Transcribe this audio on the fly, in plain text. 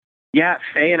Yeah,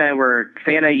 Faye and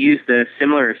I used a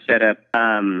similar setup.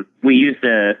 We used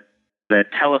the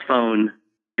telephone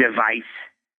device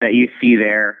that you see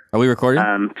there. Are we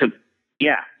recording?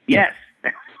 Yes.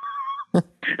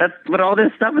 That's what all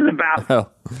this stuff is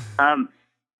about. Oh.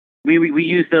 We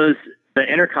use the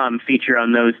intercom feature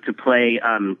on those to play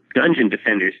Dungeon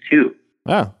Defenders too.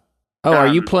 Oh. Oh, are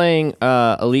you playing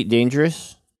Elite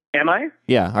Dangerous? Am I?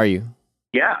 Yeah, are you?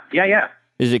 Yeah.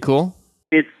 Is it cool?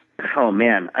 Oh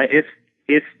man,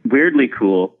 it's weirdly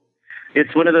cool.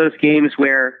 It's one of those games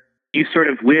where you sort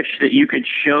of wish that you could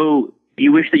show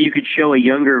a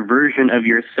younger version of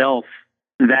yourself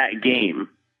that game.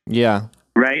 Yeah.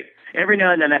 Right? Every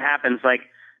now and then that happens. Like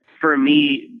for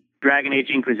me, Dragon Age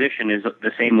Inquisition is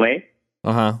the same way.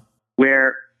 Uh-huh.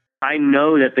 Where I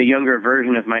know that the younger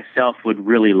version of myself would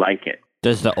really like it.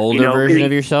 Does the older version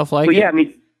of yourself like it? Yeah, I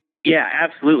mean, yeah,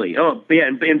 absolutely. Oh, yeah,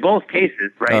 in both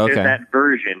cases, right? Oh, okay. There's that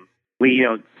version.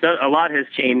 A lot has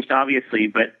changed, obviously,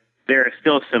 but there are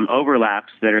still some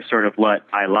overlaps that are sort of what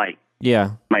I like.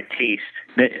 Yeah. My taste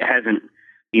that hasn't,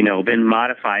 been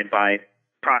modified by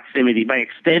proximity, by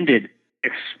extended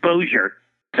exposure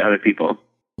to other people.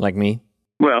 Like me?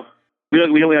 Well, we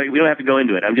don't have to go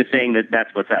into it. I'm just saying that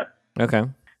that's what's up. Okay.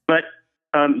 But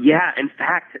yeah, in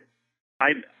fact,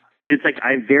 I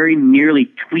very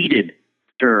nearly tweeted,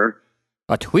 sir.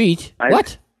 A tweet?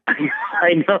 What?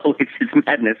 I know, it's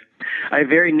madness. I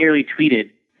very nearly tweeted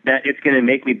that it's going to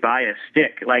make me buy a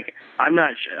stick. Like, I'm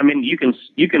not sure. I mean, you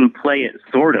can play it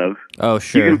sort of. Oh,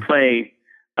 sure. You can play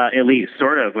Elite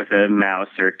sort of with a mouse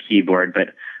or keyboard, but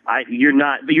you're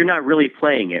not really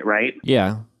playing it, right?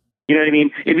 Yeah. You know what I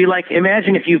mean? It'd be like,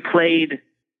 imagine if you played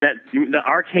the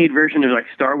arcade version of like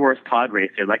Star Wars Pod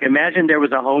Racer. Like, imagine there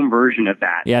was a home version of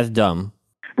that. Yeah, it's dumb.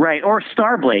 Right. Or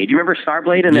Starblade. You remember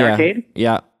Starblade in the arcade?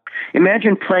 Yeah.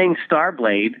 Imagine playing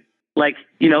Starblade, like,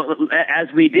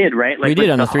 as we did, right? Like we did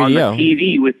on the 3DO.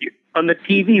 On the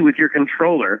TV with your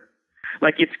controller.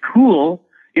 Like, it's cool.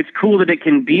 It's cool that it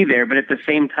can be there, but at the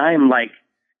same time, like,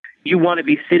 you want to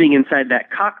be sitting inside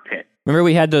that cockpit. Remember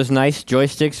we had those nice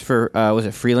joysticks for, was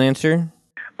it Freelancer?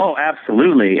 Oh,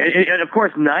 absolutely. And of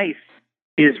course, nice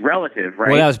is relative, right?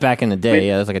 Well, that was back in the day.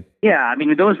 Yeah, that was like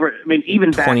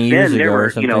even back then, there were,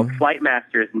 something. flight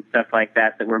masters and stuff like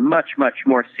that were much, much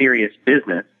more serious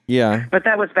business. Yeah. But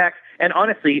that was back, and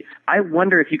honestly, I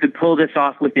wonder if you could pull this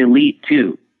off with Elite,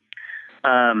 too.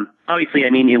 Obviously,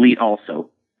 I mean Elite also.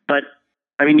 But,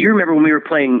 I mean, you remember when we were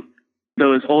playing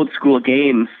those old school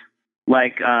games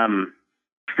like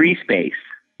Free Space?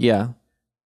 Yeah.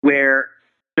 Where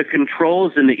the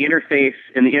controls and the interface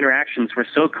and the interactions were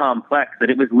so complex that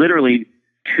it was literally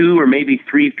 2 or maybe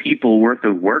 3 people worth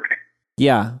of work.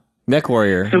 Yeah.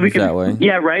 MechWarrior that way.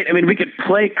 Yeah, right? I mean, we could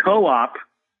play co-op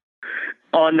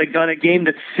on a game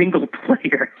that's single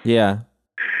player. Yeah.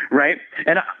 Right?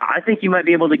 And I think you might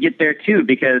be able to get there too,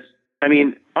 because I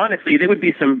mean, honestly, it would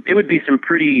be some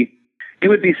pretty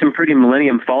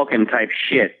Millennium Falcon type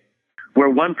shit, where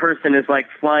one person is like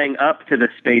flying up to the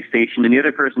space station and the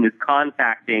other person is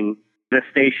contacting the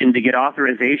station to get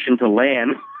authorization to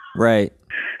land. Right.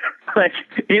 Like,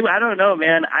 I don't know,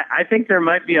 man. I think there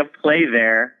might be a play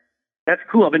there. That's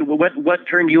cool. I mean, what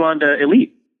turned you on to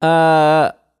Elite?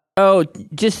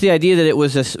 Just the idea that it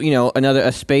was a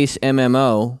space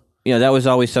MMO. That was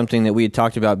always something that we had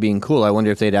talked about being cool. I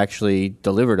wonder if they'd actually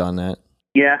delivered on that.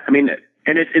 Yeah, I mean,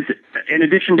 and it's in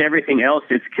addition to everything else,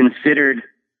 it's considered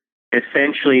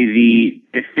essentially the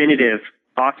definitive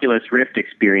Oculus Rift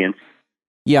experience.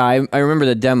 Yeah, I remember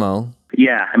the demo.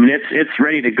 Yeah, I mean, it's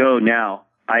ready to go now.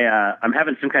 I'm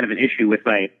having some kind of an issue with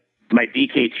my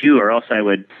DK2, or else I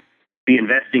would be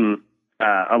investing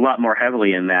a lot more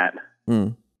heavily in that.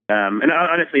 Mm. And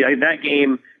honestly, that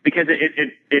game, because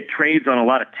it trades on a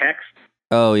lot of text.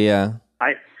 Oh yeah.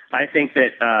 I think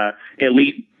that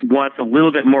Elite wants a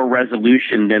little bit more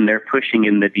resolution than they're pushing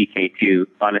in the DK2.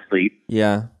 Honestly.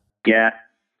 Yeah. Yeah.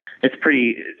 It's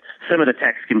pretty. Some of the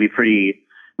text can be pretty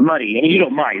muddy, and you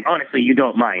don't mind. Honestly, you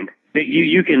don't mind.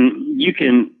 You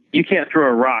can't throw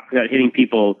a rock without hitting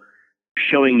people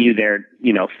showing you their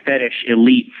fetish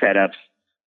Elite setups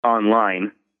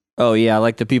online. Oh yeah,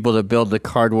 like the people that build the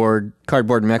cardboard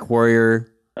MechWarrior.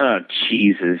 Oh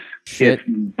Jesus! Shit. It's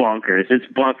bonkers. It's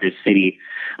bonkers city.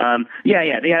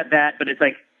 Yeah, they have that, but it's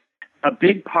like a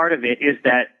big part of it is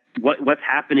that what's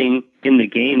happening in the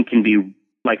game can be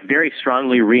like very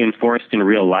strongly reinforced in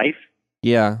real life.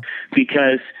 Yeah.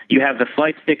 Because you have the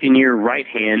flight stick in your right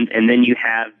hand, and then you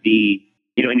have in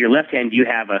your left hand you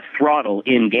have a throttle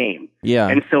in game. Yeah.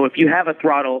 And so if you have a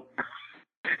throttle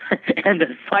and a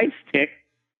flight stick,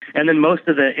 and then most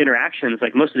of the interactions,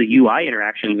 like most of the UI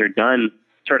interactions, are done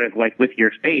sort of like with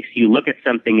your face, you look at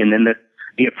something and then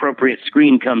the appropriate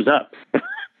screen comes up.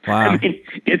 Wow. I mean,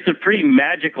 it's a pretty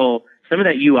magical, some of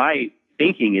that UI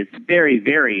thinking is very,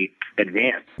 very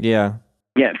advanced. Yeah.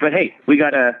 Yeah, but hey, we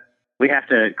have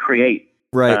to create.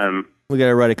 Right. We got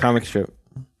to write a comic strip.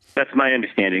 That's my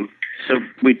understanding. So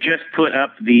we just put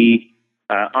up the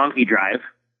Anki drive.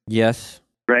 Yes.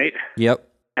 Right? Yep.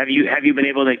 Have you been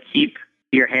able to keep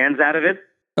your hands out of it?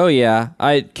 Oh yeah.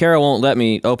 Kara won't let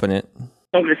me open it.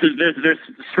 Oh, there's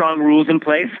strong rules in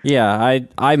place. Yeah,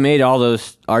 I made all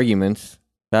those arguments.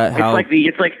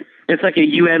 It's like a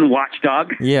UN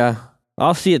watchdog. Yeah.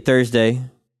 I'll see it Thursday,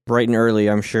 bright and early,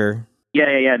 I'm sure.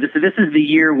 Yeah. This is the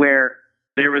year where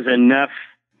there was enough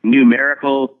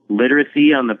numerical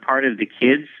literacy on the part of the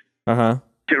kids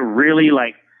to really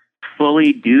like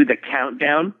fully do the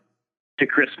countdown to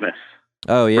Christmas.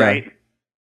 Oh yeah. Right.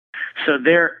 So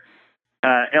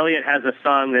Elliot has a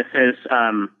song that says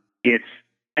it's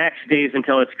X days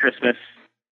until it's Christmas.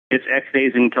 It's X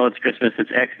days until it's Christmas.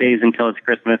 It's X days until it's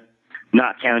Christmas.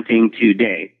 Not counting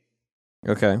today.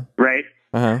 Okay. Right.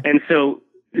 And so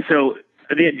do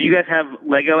you guys have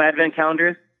Lego Advent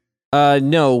calendars?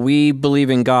 No, we believe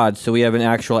in God, so we have an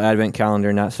actual Advent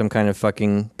calendar, not some kind of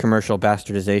fucking commercial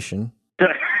bastardization.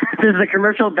 There's the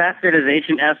commercial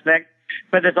bastardization aspect,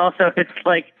 but it's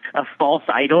like a false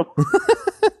idol.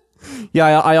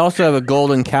 Yeah, I also have a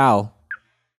golden cow.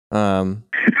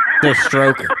 The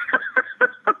stroke.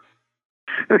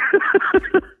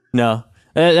 No,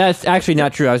 that's actually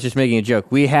not true. I was just making a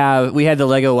joke. We had the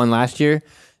Lego one last year.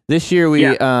 This year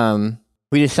we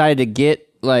decided to get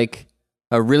like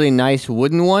a really nice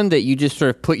wooden one that you just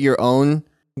sort of put your own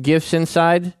gifts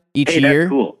inside each year. That's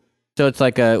cool. So it's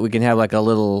like we can have like a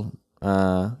little,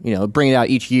 bring it out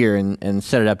each year and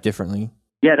set it up differently.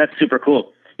 Yeah, that's super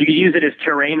cool. You could use it as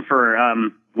terrain for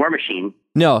War Machine.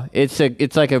 No, it's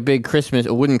like a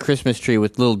wooden Christmas tree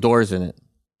with little doors in it.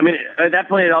 I mean, at that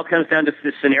point, it all comes down to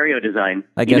the scenario design.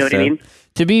 I guess you know what so. I mean?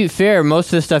 To be fair, most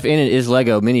of the stuff in it is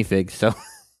Lego minifigs, so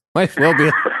might as well be.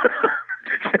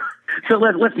 So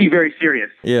let's be very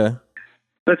serious. Yeah.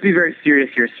 Let's be very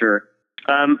serious here, sir.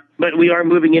 But we are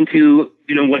moving into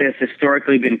what has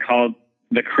historically been called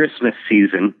the Christmas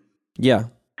season. Yeah.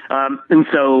 And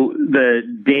so the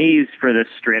days for the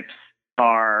strips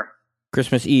are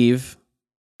Christmas Eve,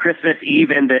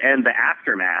 and the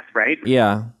aftermath, right?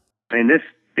 Yeah. I mean this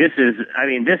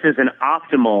is an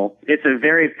optimal. It's a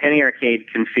very Penny Arcade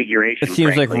configuration. It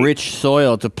seems frankly. like rich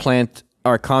soil to plant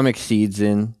our comic seeds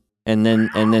in, and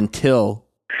then till.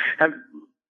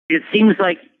 It seems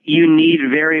like you need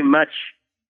very much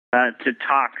to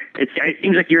talk. It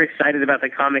seems like you're excited about the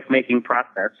comic making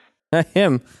process. I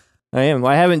am. Well,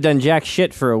 I haven't done jack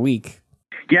shit for a week.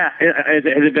 Yeah, has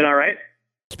it been all right?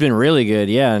 It's been really good.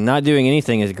 Yeah, not doing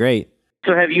anything is great.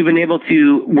 So were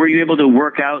you able to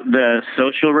work out the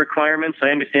social requirements? I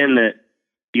understand that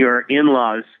your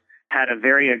in-laws had a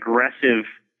very aggressive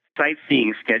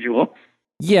sightseeing schedule.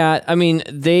 Yeah, I mean,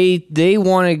 they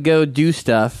want to go do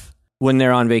stuff when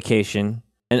they're on vacation,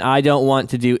 and I don't want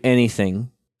to do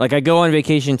anything. Like, I go on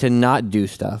vacation to not do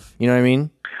stuff. You know what I mean?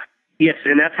 Yes,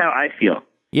 and that's how I feel.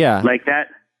 Yeah. Like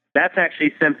that's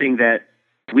actually something that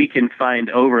we can find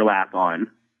overlap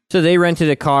on. So they rented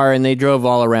a car and they drove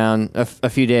all around a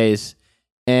few days,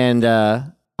 and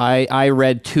I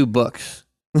read 2 books.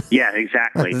 Yeah,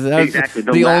 exactly. Exactly.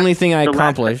 The only thing I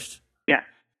accomplished. Yeah.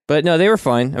 But no, they were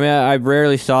fine. I mean, I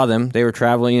rarely saw them. They were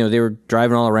traveling, they were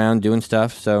driving all around doing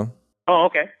stuff, so. Oh,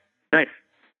 okay. Nice.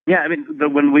 Yeah, I mean,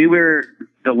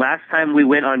 the last time we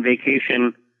went on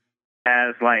vacation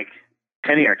as like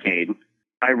Penny Arcade,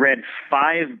 I read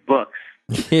 5 books.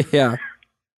 Yeah.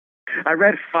 I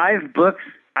read 5 books,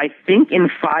 I think, in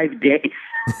 5 days.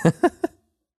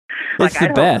 It's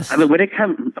the best. I mean, when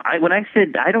I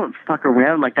said I don't fuck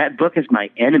around, like that book is my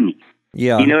enemy.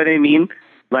 Yeah. You know what I mean?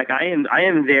 Like I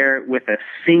am there with a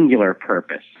singular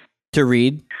purpose. To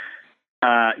read?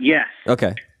 Yes.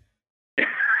 Okay.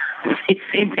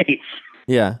 Same page.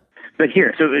 Yeah. But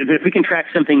here, so if we can track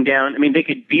something down, I mean, they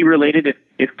could be related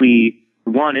if we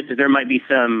wanted. There might be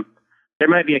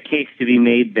a case to be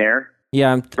made there.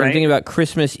 Yeah, I'm thinking about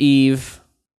Christmas Eve.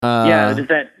 Yeah, there's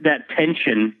that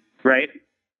tension, right?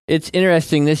 It's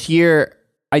interesting. This year,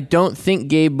 I don't think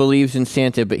Gabe believes in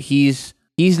Santa, but he's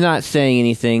not saying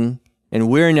anything, and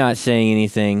we're not saying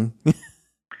anything.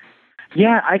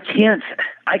 Yeah, I can't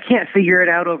figure it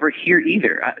out over here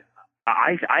either.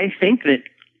 I think that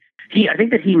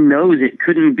he knows it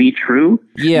couldn't be true.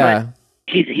 Yeah.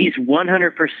 But he's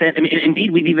 100%. I mean,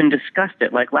 indeed, we've even discussed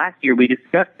it. Like last year, we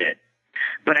discussed it.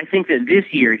 But I think that this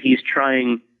year he's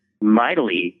trying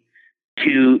mightily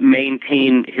to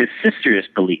maintain his sister's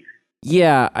belief.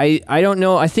 Yeah, I don't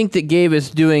know. I think that Gabe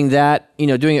is doing that,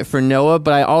 doing it for Noah,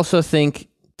 but I also think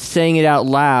saying it out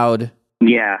loud,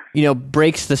 Yeah.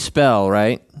 breaks the spell,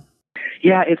 right?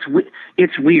 Yeah,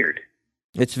 it's weird.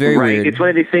 It's very right? weird. It's one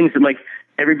of these things that, like,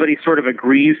 everybody sort of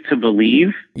agrees to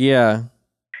believe. Yeah.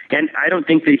 And I don't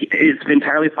think that it's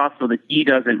entirely possible that he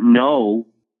doesn't know.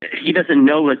 He doesn't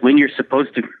know, like, when you're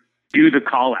supposed to do the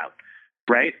call out,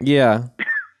 right? Yeah.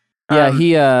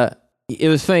 Yeah, it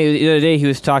was funny. The other day he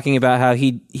was talking about how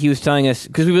he was telling us,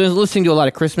 because we've been listening to a lot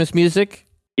of Christmas music.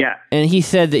 Yeah. And he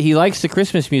said that he likes the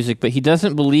Christmas music, but he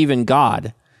doesn't believe in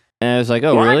God. And I was like,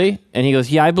 oh, What? really? And he goes,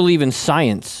 yeah, I believe in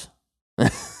science.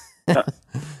 And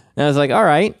I was like, all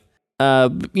right. I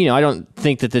don't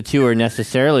think that the two are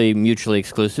necessarily mutually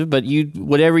exclusive, but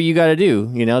whatever you got to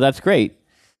do, that's great.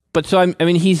 But so,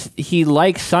 he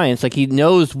likes science. Like, he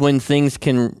knows when things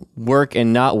can work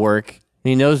and not work. And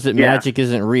he knows that magic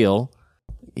isn't real.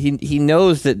 He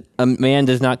knows that a man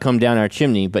does not come down our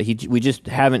chimney, but we just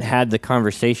haven't had the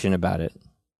conversation about it.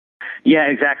 Yeah,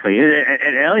 exactly.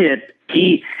 And Elliot,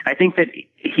 I think that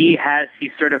he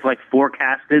sort of like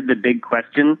forecasted the big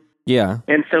question. Yeah.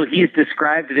 And so he's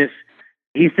described this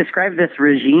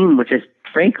regime, which is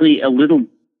frankly a little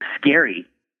scary,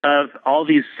 of all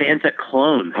these Santa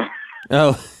clones.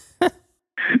 Oh.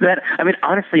 That,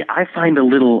 honestly, I find a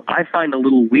little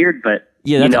weird, but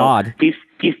yeah, that's odd.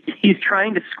 He's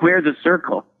trying to square the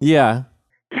circle. Yeah.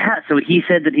 Yeah. So he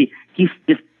said that he's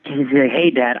like,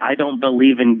 hey, Dad, I don't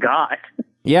believe in God.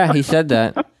 Yeah, he said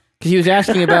that because he was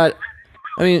asking about.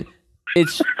 It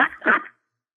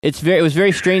was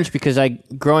very strange because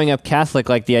growing up Catholic,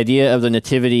 like the idea of the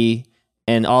nativity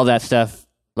and all that stuff,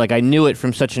 like I knew it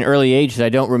from such an early age that I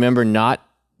don't remember not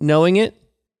knowing it.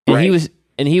 And right.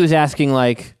 he was asking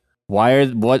like,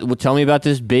 tell me about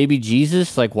this baby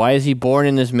Jesus? Like, why is he born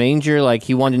in this manger? Like,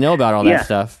 he wanted to know about all that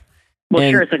stuff. Well,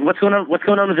 sure. It's like, what's going on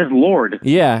with this Lord?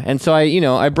 Yeah. And so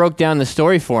I broke down the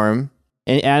story for him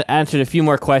and answered a few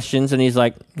more questions. And he's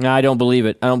like, no, I don't believe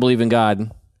it. I don't believe in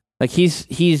God. Like,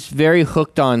 he's very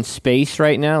hooked on space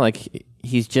right now. Like,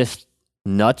 he's just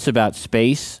nuts about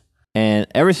space. And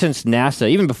ever since NASA,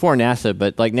 even before NASA,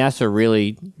 but like NASA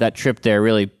really, that trip there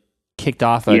really kicked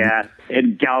off.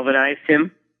 It galvanized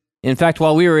him. In fact,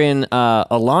 while we were in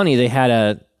Alani, they had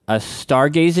a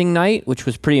stargazing night, which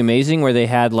was pretty amazing, where they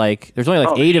had there's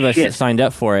only 8 of us that signed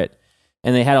up for it.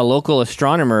 And they had a local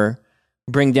astronomer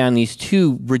bring down these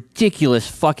 2 ridiculous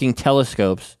fucking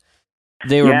telescopes.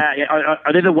 They were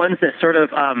Are they the ones that sort of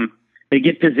they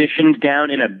get positioned down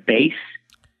in a base?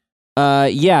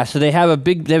 Yeah. So they have a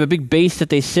big base that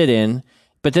they sit in,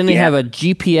 but then they have a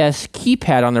GPS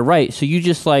keypad on the right. So you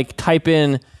just type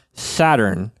in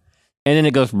Saturn, and then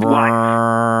it goes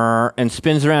and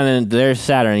spins around, and there's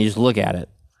Saturn. And you just look at it.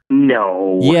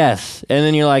 No. Yes. And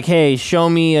then you're like, hey, show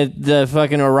me the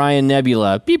fucking Orion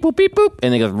Nebula. Beep boop beep boop,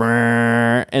 and it goes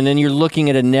and then you're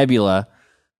looking at a nebula.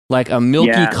 Like a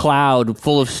milky cloud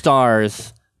full of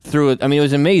stars through it. It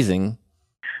was amazing.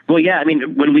 Well, yeah.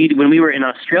 When we were in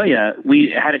Australia, we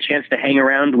had a chance to hang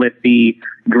around with the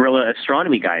guerrilla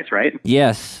astronomy guys, right?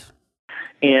 Yes.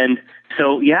 And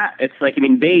so, it's like,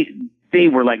 they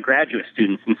were like graduate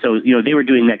students, and so they were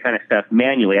doing that kind of stuff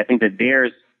manually. I think that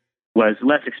theirs was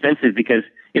less expensive because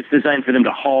it's designed for them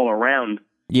to haul around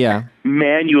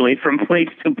manually from place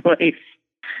to place.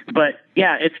 But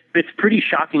yeah, it's pretty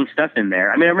shocking stuff in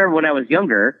there. I remember when I was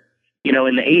younger, in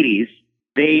the 80s,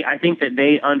 I think that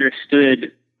they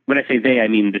understood, when I say they, I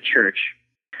mean the church.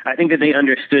 I think that they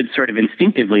understood sort of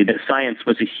instinctively that science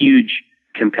was a huge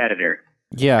competitor.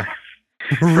 Yeah.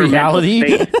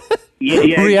 Reality?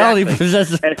 Yeah, reality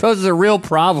exactly. poses a real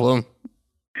problem.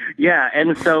 Yeah,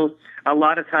 and so a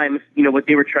lot of times, what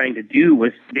they were trying to do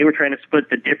was they were trying to split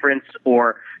the difference,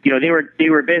 or they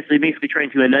were basically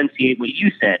trying to enunciate what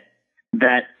you said,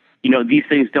 that these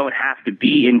things don't have to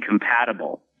be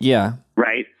incompatible. Yeah.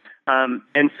 Right.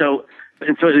 And so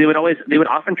they would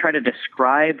often try to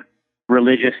describe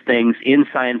religious things in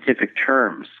scientific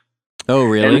terms. Oh,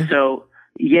 really? And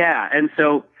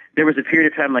so there was a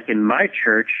period of time, like in my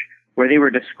church, where they were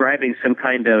describing some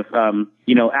kind of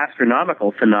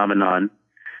astronomical phenomenon.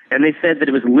 And they said that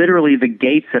it was literally the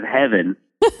gates of heaven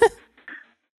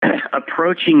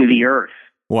approaching the earth.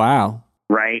 Wow.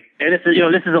 Right. And this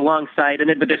is alongside,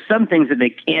 but there's some things that they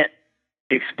can't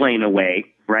explain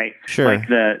away, right? Sure. Like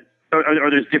or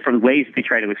there's different ways they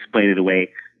try to explain it away.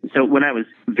 So when I was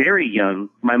very young,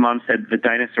 my mom said the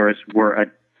dinosaurs were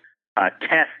a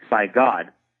test by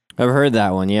God. I've heard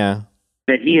that one, yeah.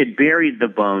 That he had buried the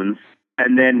bones,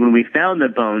 and then when we found the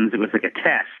bones, it was like a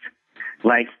test.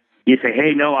 Like, you say,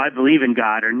 hey, no, I believe in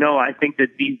God, or no, I think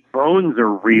that these bones are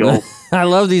real. I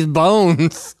love these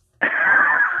bones.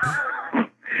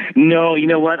 No, you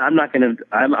know what? I'm not going to.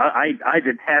 I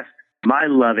detest my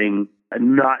loving,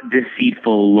 not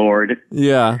deceitful Lord.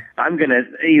 Yeah. I'm gonna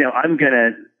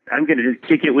just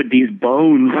kick it with these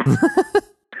bones.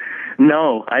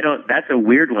 No, I don't. That's a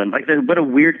weird one. Like, what a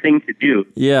weird thing to do.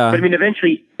 Yeah. But I mean,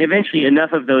 eventually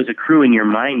enough of those accrue in your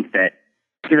mindset,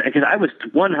 because I was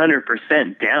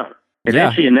 100% down.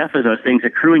 Eventually enough of those things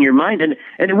accrue in your mind, and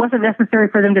it wasn't necessary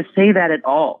for them to say that at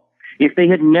all. If they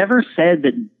had never said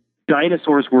that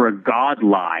dinosaurs were a god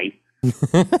lie,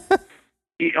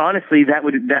 honestly,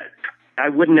 I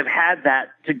wouldn't have had that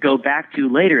to go back to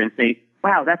later and say,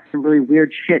 wow, that's some really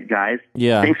weird shit, guys.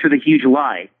 Yeah. Thanks for the huge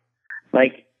lie.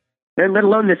 Like, let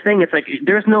alone this thing, it's like,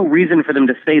 there's no reason for them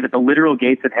to say that the literal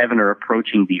gates of heaven are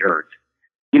approaching the earth.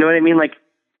 You know what I mean? Like,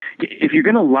 if you're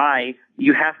going to lie,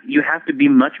 you have to be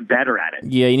much better at it.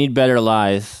 Yeah, you need better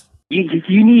lies. You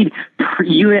need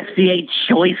USDA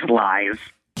choice lies.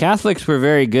 Catholics were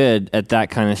very good at that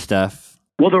kind of stuff.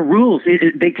 Well, the rules,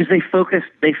 because they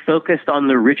focused on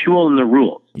the ritual and the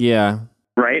rules. Yeah.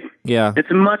 Right? Yeah.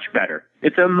 It's a much better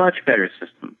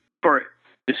system for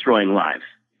destroying lives.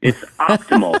 It's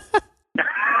optimal.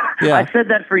 Yeah. I said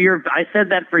that for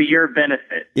your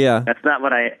benefit. Yeah. That's not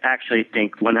what I actually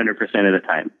think 100% of the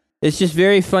time. It's just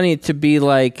very funny to be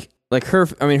like her.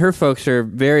 I mean, her folks are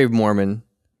very Mormon,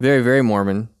 very, very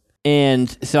Mormon. And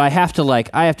so I have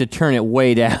to turn it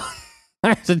way down. I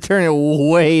have to turn it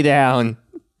way down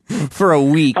for a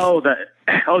week. Oh,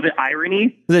 the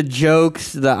irony? The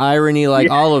jokes, the irony,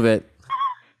 all of it.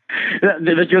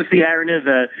 The jokes, the irony,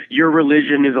 your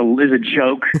religion is a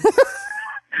joke.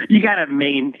 You gotta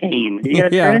maintain. You gotta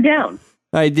turn it down.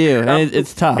 I do, and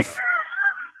it's tough.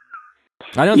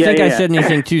 I don't think I said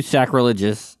anything too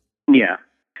sacrilegious. Yeah,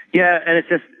 and it's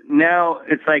just now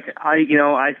it's like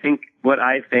I think what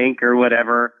I think or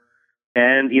whatever,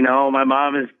 and my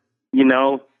mom is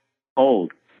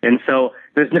old, and so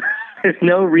there's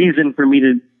no reason for me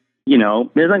to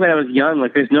it's like when I was young,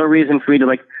 like there's no reason for me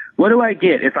to what do I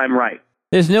get if I'm right?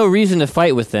 There's no reason to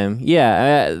fight with them.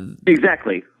 Yeah.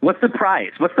 Exactly. What's the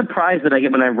prize? What's the prize that I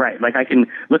get when I'm right? Like I can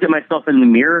look at myself in the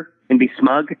mirror and be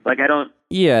smug. Like I don't.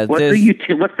 Yeah. What's the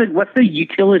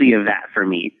utility of that for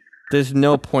me? There's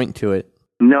no point to it.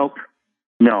 Nope.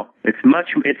 No. It's much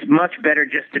better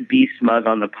just to be smug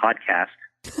on the podcast,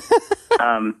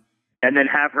 and then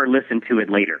have her listen to it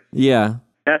later. Yeah.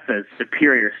 That's a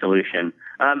superior solution.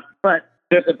 But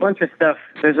there's a bunch of stuff.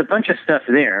 There's a bunch of stuff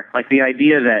there, like the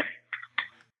idea that.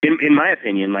 In my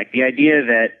opinion, like the idea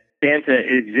that Santa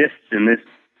exists in this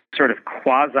sort of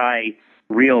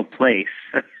quasi-real place.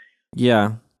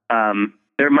 Yeah.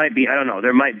 There might be, I don't know,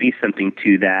 there might be something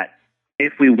to that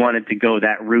if we wanted to go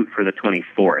that route for the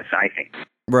 24th, I think.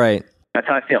 Right. That's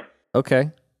how I feel.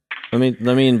 Okay. Let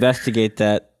me investigate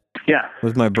that. Yeah.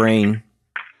 With my brain.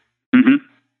 Mm-hmm.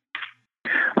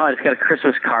 Oh, I just got a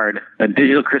Christmas card, a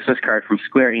digital Christmas card from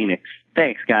Square Enix.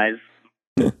 Thanks, guys.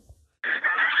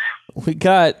 We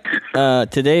got,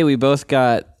 today we both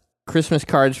got Christmas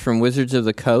cards from Wizards of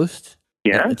the Coast.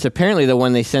 Yeah? It's apparently the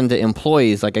one they send to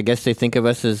employees. Like, I guess they think of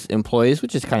us as employees,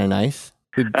 which is kind of nice.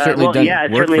 We've certainly done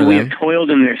work certainly for we them. have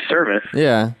toiled in their service.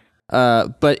 Yeah.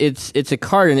 But it's a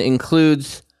card, and it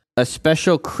includes a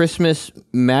special Christmas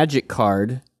magic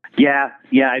card. Yeah,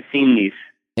 I've seen these.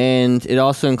 And it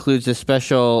also includes a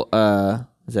special,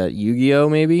 is that Yu-Gi-Oh!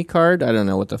 Maybe card? I don't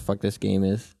know what the fuck this game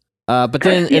is. But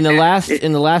then in the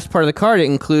last part of the card, it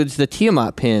includes the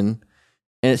Tiamat pin,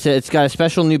 and it's got a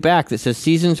special new back that says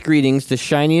 "Season's Greetings, the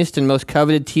shiniest and most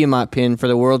coveted Tiamat pin for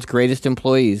the world's greatest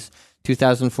employees,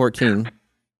 2014."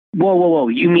 Whoa!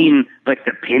 You mean like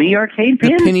the Penny Arcade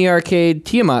pin? The Penny Arcade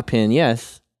Tiamat pin,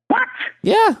 yes. What?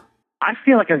 Yeah. I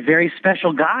feel like a very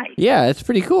special guy. Yeah, it's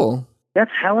pretty cool.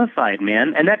 That's hellified,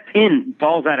 man, and that pin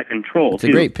falls out of control. It's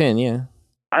a great pin, yeah.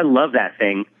 I love that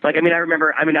thing. Like, I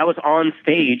was on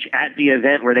stage at the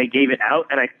event where they gave it out,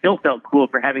 and I still felt cool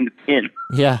for having the pin.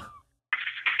 Yeah.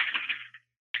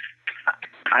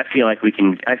 I feel like we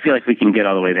can get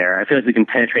all the way there. I feel like we can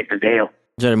penetrate the veil.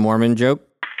 Is that a Mormon joke?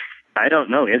 I don't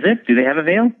know. Is it? Do they have a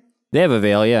veil? They have a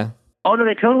veil, yeah. Oh, no,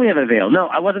 they totally have a veil. No,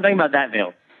 I wasn't talking about that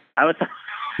veil.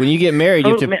 When you get married,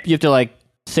 you have to like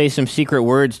say some secret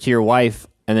words to your wife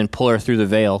and then pull her through the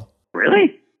veil.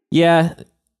 Really? Yeah.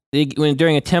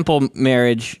 During a temple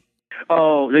marriage.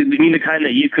 Oh, you mean the kind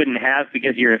that you couldn't have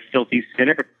because you're a filthy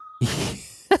sinner?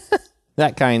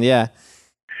 That kind, yeah.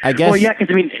 I guess. Well, yeah,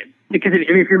 because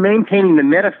if you're maintaining the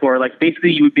metaphor, like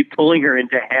basically you would be pulling her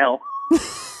into hell,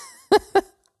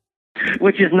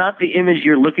 which is not the image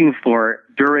you're looking for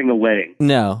during a wedding.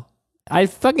 No, I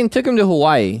fucking took him to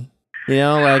Hawaii.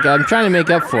 Like I'm trying to make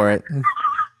up for it.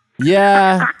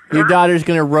 Yeah, your daughter's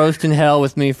gonna roast in hell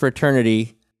with me for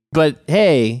eternity. But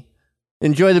hey,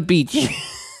 enjoy the beach.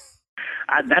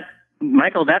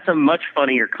 Michael, that's a much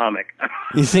funnier comic.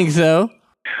 You think so?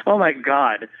 Oh my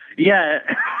God. Yeah.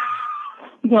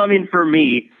 Well, I mean, for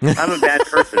me, I'm a bad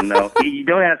person, though. You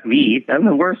don't ask me. I'm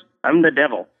the worst. I'm the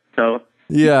devil. So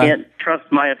you can't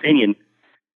trust my opinion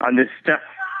on this stuff.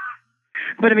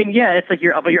 But I mean, yeah, it's like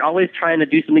you're always trying to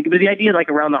do something. But the idea, like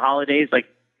around the holidays, like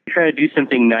you're trying to do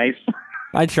something nice.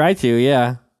 I try to,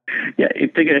 yeah. Yeah, I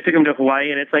took him to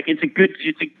Hawaii, and it's like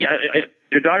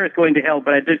your daughter's going to hell,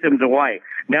 but I took them to Hawaii.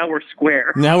 Now we're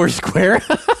square. Now we're square.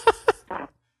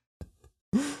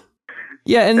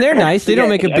 Yeah, and they're nice. They don't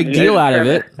make a big deal out of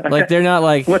it. Like, they're not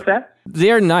like... What's that?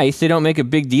 They're nice. They don't make a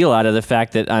big deal out of the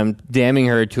fact that I'm damning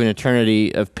her to an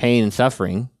eternity of pain and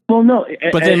suffering. Well, no.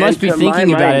 But they must be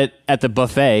thinking about it at the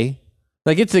buffet.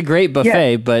 Like, it's a great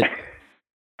buffet, but...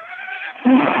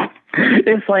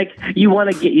 It's like you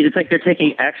want to get... It's like they're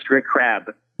taking extra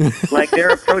crab. Like, they're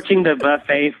approaching the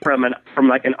buffet from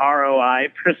like an ROI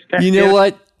perspective. You know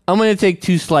what? I'm going to take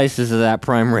 2 slices of that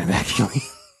prime rib, actually.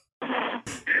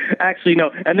 Actually,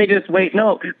 no. And they just wait.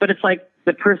 No, but it's like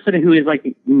the person who is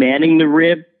like manning the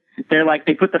rib, they're like,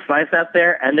 they put the slice out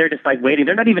there and they're just like waiting.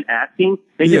 They're not even asking.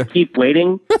 They just keep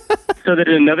waiting so that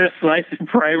another slice of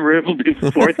prime rib will be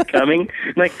forthcoming.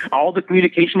 Like, all the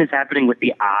communication is happening with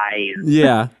the eyes.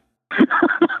 Yeah.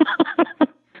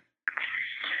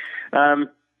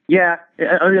 Yeah,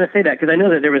 I was going to say that because I know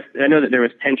that there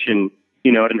was tension,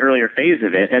 at an earlier phase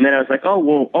of it. And then I was like,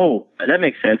 that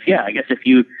makes sense. Yeah, I guess if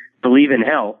you believe in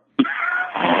hell.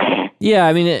 Yeah,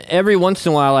 I mean, every once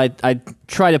in a while, I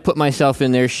try to put myself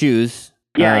in their shoes.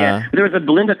 Yeah. There was a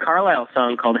Belinda Carlisle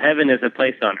song called "Heaven Is a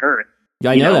Place on Earth."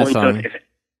 Yeah, I know that song.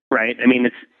 Right. I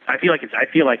mean, I feel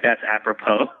like that's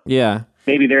apropos. Yeah.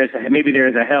 Maybe there is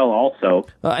a hell also.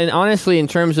 And honestly, in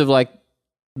terms of like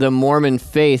the Mormon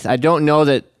faith, I don't know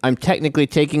that I'm technically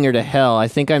taking her to hell. I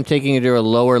think I'm taking her to a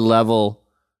lower level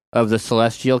of the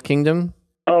celestial kingdom.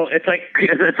 Oh, it's like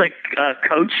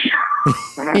Coach.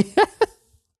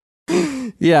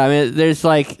 Yeah, I mean,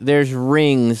 there's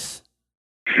rings.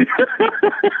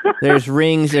 There's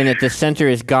rings, and at the center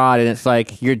is God, and it's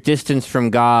like your distance from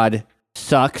God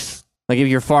sucks. Like, if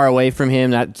you're far away from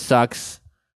Him, that sucks.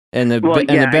 And the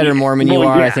better Mormon you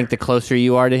are, I think the closer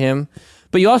you are to Him.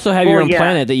 But you also have your own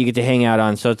planet that you get to hang out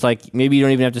on, so it's like maybe you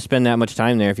don't even have to spend that much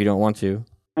time there if you don't want to.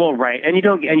 Well, right, and you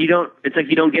don't. It's like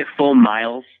you don't get full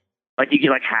miles. Like, you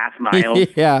get like half miles.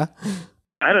 Yeah.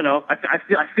 I don't know. I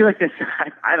feel like this.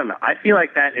 I don't know. I feel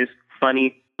like that is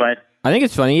funny, but I think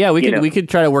it's funny. Yeah, we could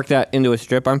try to work that into a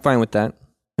strip. I'm fine with that.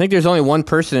 I think there's only one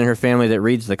person in her family that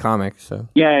reads the comic. So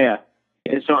yeah.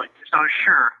 So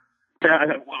sure. When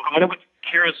I'm with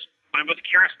Kira's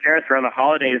parents around the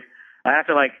holidays, I have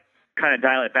to like kind of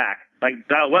dial it back. Like,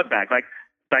 dial what back? Like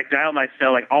dial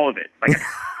myself, like all of it. Like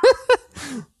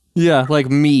yeah, like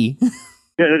me.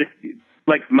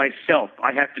 Like myself.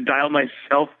 I have to dial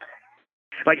myself.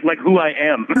 Like who I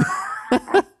am.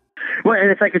 Well,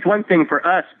 and it's one thing for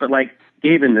us, but like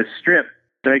Gabe in the strip,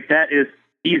 like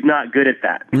he's not good at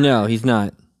that. No, he's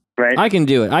not. Right? I can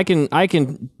do it. I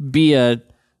can be a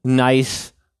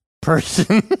nice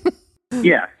person.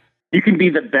 Yeah. You can be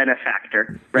the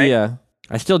benefactor, right? Yeah.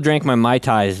 I still drank my Mai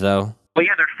Tais, though. Well,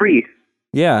 yeah, they're free.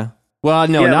 Yeah. Well,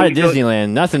 no, not at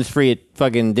Disneyland. Nothing's free at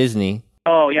fucking Disney.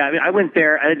 Oh, yeah. I mean, I went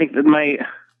there. I think that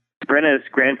Brenna's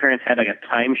grandparents had like a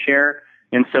timeshare.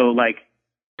 And so, like,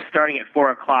 starting at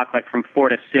 4 o'clock, like from 4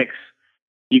 to 6,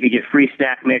 you could get free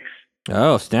snack mix.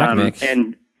 Oh, snack mix.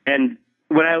 And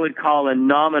what I would call a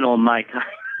nominal Mai Tai.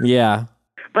 Yeah.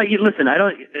 But listen, I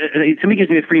don't. Somebody gives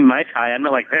me a free Mai Tai, I'm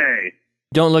not like, hey.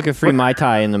 Don't look a free Mai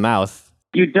Tai in the mouth.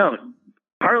 You don't.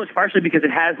 Partially because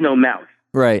it has no mouth.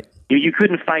 Right. You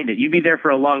couldn't find it. You'd be there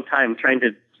for a long time trying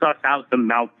to suss out the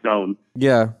mouth zone.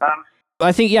 Yeah.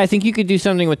 I think you could do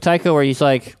something with Tycho where he's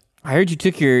like, I heard you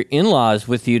took your in-laws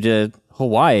with you to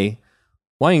Hawaii.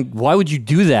 Why would you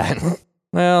do that?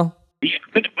 Well, do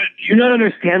you not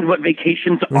understand what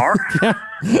vacations are?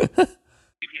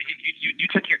 You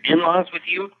took your in-laws with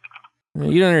you?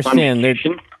 You don't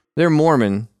understand. They're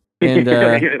Mormon. And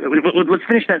let's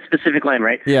finish that specific line,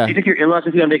 right? Yeah. You took your in-laws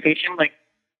with you on vacation? Like,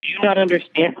 do you not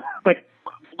understand? Like,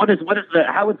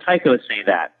 how would Tycho say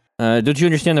that? Don't you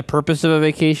understand the purpose of a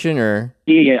vacation, or?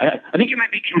 Yeah. I think you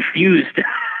might be confused.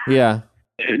 Yeah.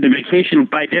 The vacation,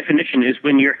 by definition, is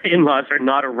when your in-laws are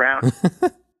not around.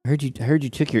 I heard you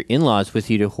took your in-laws with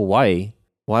you to Hawaii.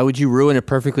 Why would you ruin a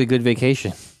perfectly good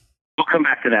vacation? We'll come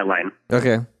back to that line.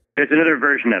 Okay. There's another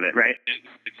version of it, right?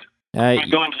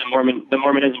 Go into the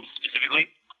Mormonism specifically.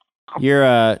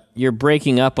 You're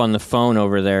breaking up on the phone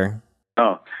over there.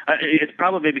 Oh, it's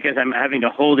probably because I'm having to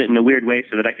hold it in a weird way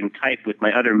so that I can type with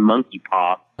my other monkey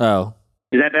paw. Oh.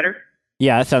 Is that better?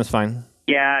 Yeah, that sounds fine.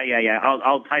 Yeah.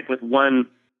 I'll type with one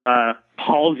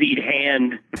palsied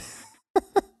hand.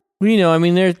 Well, I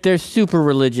mean, they're super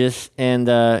religious, and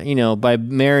by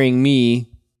marrying me,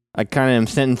 I kind of am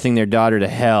sentencing their daughter to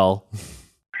hell.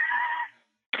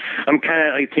 I'm kind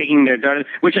of like taking their daughter,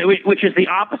 which is the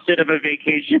opposite of a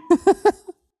vacation.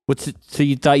 So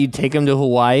you thought you'd take them to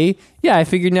Hawaii? Yeah, I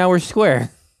figured now we're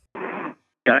square. God,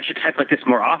 I should type like this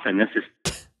more often. This is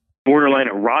borderline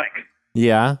erotic.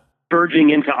 Yeah. Verging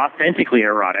into authentically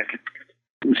erotic.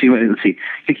 Let's see. I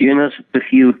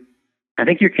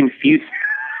think you're confused.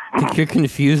 I think you're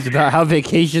confused about how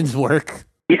vacations work.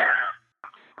 Yeah.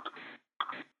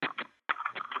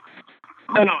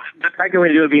 No, the correct way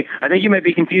to do it would be, I think you might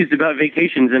be confused about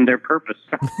vacations and their purpose.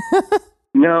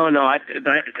 No,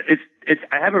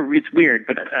 it's weird,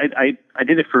 but I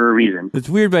did it for a reason. It's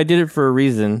weird, but I did it for a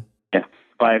reason. Yeah,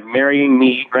 by marrying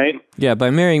me, right? Yeah, by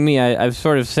marrying me, I've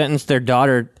sort of sentenced their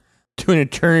daughter to an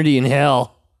eternity in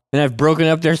hell, and I've broken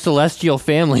up their celestial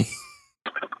family.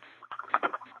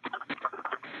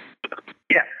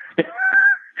 Yeah.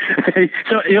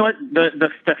 So you know what?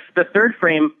 The third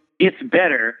frame, it's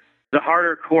better. The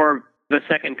harder core the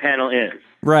second panel is.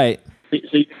 Right. So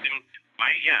you can,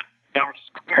 now we're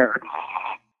square.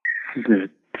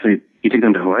 So you took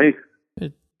them to Hawaii?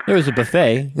 There was a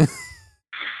buffet.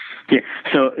 Yeah.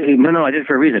 So no, I did it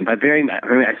for a reason. By marrying,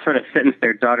 I sort of sentenced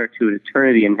their daughter to an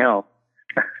eternity in hell.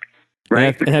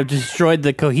 Right. And I've destroyed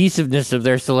the cohesiveness of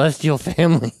their celestial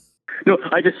family. No,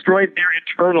 I destroyed their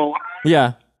eternal.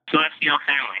 Yeah. Celestial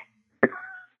family.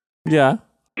 Yeah.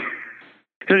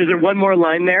 So is there one more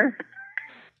line there?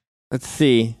 Let's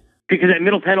see. Because that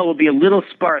middle panel will be a little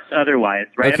sparse otherwise,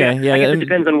 right? Okay, I guess it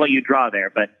depends on what you draw there,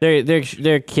 but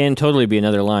there can totally be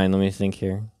another line. Let me think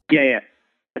here. Yeah.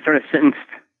 I sort of sentenced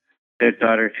their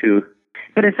daughter to.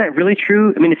 But is that really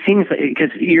true? I mean, it seems like because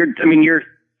you're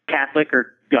Catholic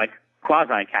or like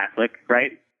quasi-Catholic,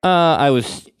 right? I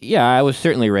was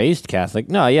certainly raised Catholic.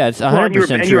 No, yeah, it's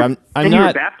 100% true. I'm not. You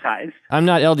were baptized. I'm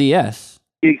not LDS.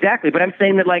 Exactly, but I'm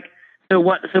saying that like. So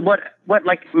what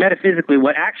like metaphysically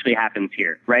what actually happens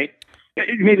here, right?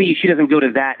 Maybe she doesn't go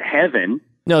to that heaven.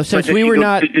 No, since we were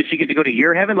not... Does she get to go to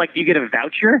your heaven? Like, do you get a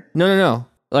voucher? No.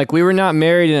 Like, we were not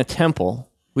married in a temple.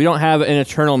 We don't have an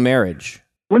eternal marriage.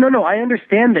 Well, no, I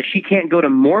understand that she can't go to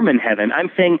Mormon heaven.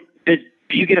 I'm saying that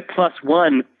you get a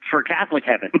 +1 for Catholic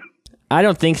heaven. I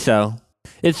don't think so.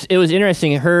 It was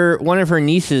interesting. One of her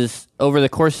nieces, over the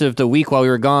course of the week while we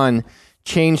were gone,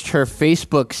 changed her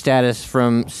Facebook status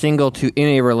from single to in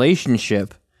a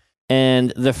relationship.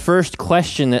 And the first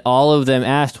question that all of them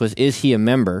asked was, is he a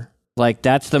member? Like,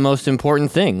 that's the most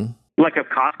important thing. Like of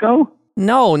Costco?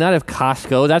 No, not of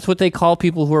Costco. That's what they call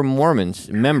people who are Mormons,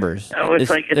 members. Oh, they're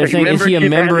saying, is he a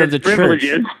member of the church?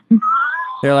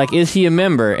 They're like, is he a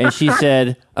member? And she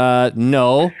said,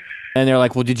 no. And they're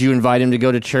like, well, did you invite him to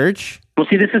go to church? Well,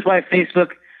 see, this is why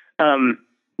Facebook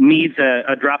needs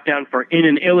a drop down for in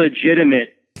an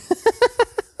illegitimate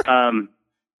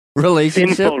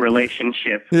relationship, sinful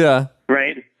relationship. Yeah,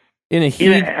 right. In a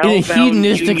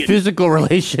hedonistic union. Physical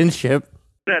relationship.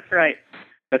 That's right.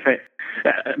 I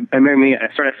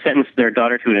sort of sentenced their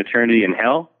daughter to an eternity in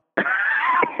hell.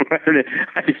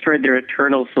 I destroyed their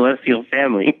eternal celestial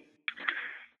family.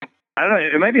 I don't know.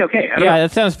 It might be okay.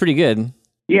 That sounds pretty good.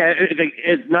 Yeah,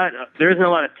 it's not. There isn't a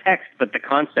lot of text, but the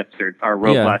concepts are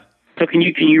robust. Yeah. So can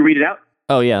you read it out?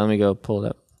 Oh, yeah, let me go pull it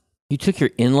up. You took your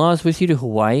in-laws with you to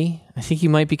Hawaii? I think you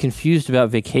might be confused about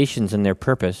vacations and their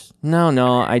purpose.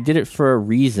 No, I did it for a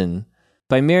reason.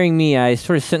 By marrying me, I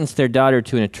sort of sentenced their daughter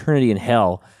to an eternity in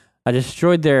hell. I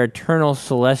destroyed their eternal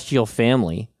celestial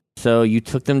family. So you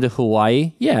took them to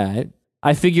Hawaii? Yeah,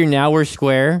 I figure now we're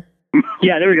square.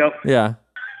 Yeah, there we go. Yeah.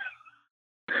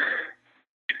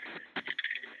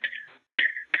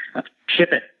 Ship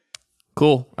it.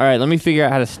 Cool. All right, let me figure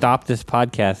out how to stop this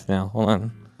podcast now. Hold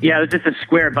on. Yeah, there's just a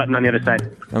square button on the other side.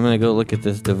 I'm going to go look at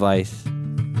this device.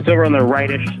 It's over on the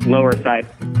rightish lower side.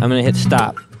 I'm going to hit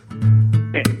stop.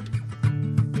 Okay.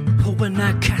 When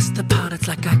I cast the pot, it's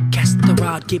like I cast the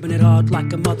rod, keeping it hard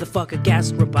like a motherfucker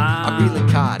gas robot. I'm reeling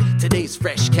cod, today's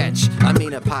fresh catch. I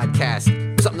mean a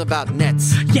podcast, something about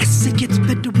nets. Yes, it gets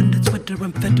better when it's winter.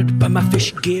 I'm fettered by my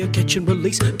fish gear, catch and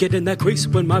release, get in that crease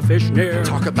when my fish near.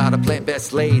 Talk about a plant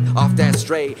best laid off that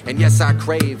stray, and yes, I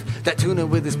crave that tuna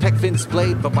with his peck fin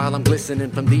splayed. But while I'm glistening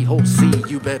from the whole sea,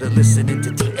 you better listen into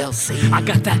TLC.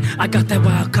 I got that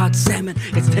wild caught salmon.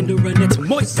 It's tender and it's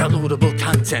moist. Downloadable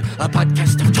content, a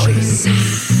podcast of choice.